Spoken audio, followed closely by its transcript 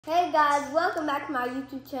Hey guys, welcome back to my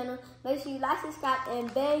YouTube channel. Make sure you like, subscribe,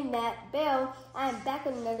 and bang that bell. I am back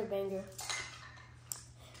with another banger.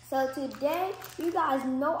 So today, you guys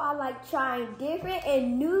know I like trying different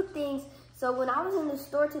and new things. So when I was in the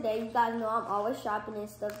store today, you guys know I'm always shopping and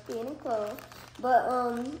stuff, getting clothes. But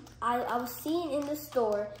I was seeing in the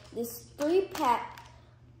store this 3-pack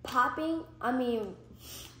pop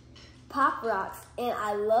rocks, and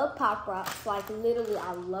I love pop rocks. Like literally,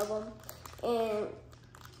 I love them. And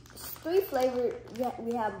 3 flavors.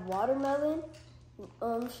 We have watermelon,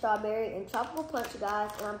 strawberry, and tropical punch, guys.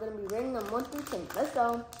 And I'm gonna be rating them 1 through 10. Let's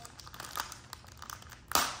go.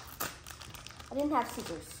 I didn't have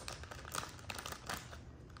scissors.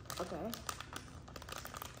 Okay.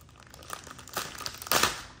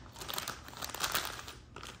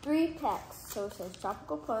 Three packs. So it says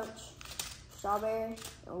tropical punch, strawberry,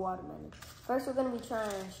 and watermelon. First, we're gonna be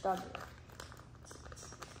trying strawberry.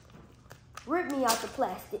 Rip me out the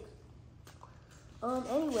plastic.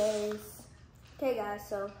 Anyways. Okay, guys,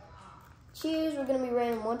 so cheers. We're gonna be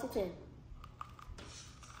rating 1 to 10.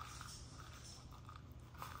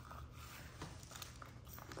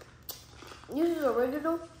 This is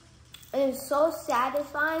original, and it's so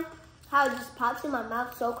satisfying how it just pops in my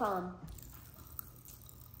mouth so calm.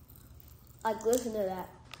 Like, listen to that.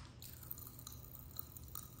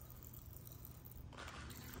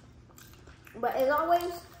 But as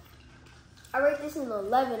always, I rate this an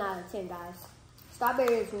 11 out of 10, guys.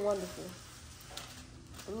 Strawberry is wonderful.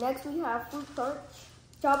 Next, we have fruit punch.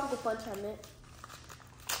 Tropical punch, I meant.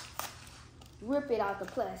 Rip it out the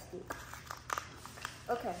plastic.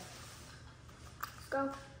 Okay. Let's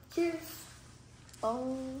go. Cheers.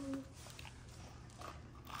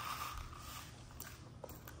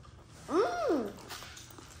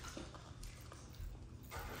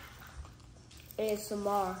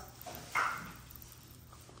 ASMR.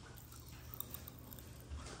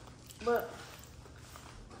 But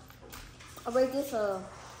I rate this a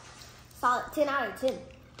solid 10 out of 10.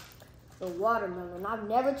 The watermelon. I've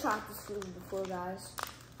never tried this flavor before, guys.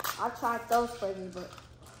 I've tried those flavors, but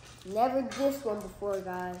never this one before,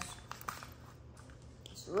 guys.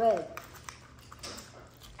 It's red.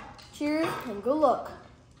 Cheers and good luck.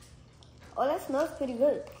 Oh, that smells pretty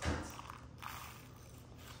good.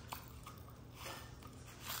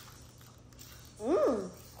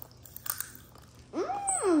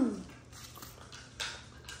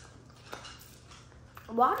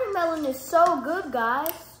 Watermelon is so good,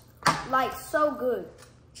 guys. Like, so good.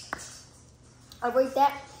 I rate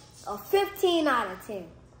that a 15 out of 10.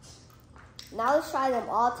 Now let's try them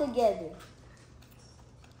all together.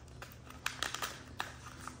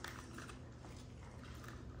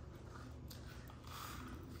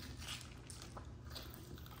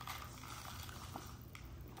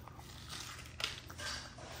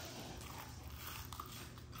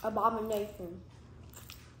 Abomination.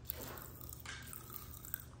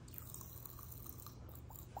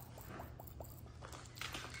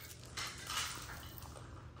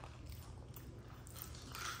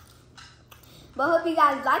 But I hope you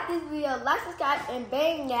guys like this video. Like, subscribe, and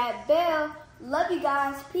bang that bell. Love you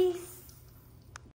guys. Peace.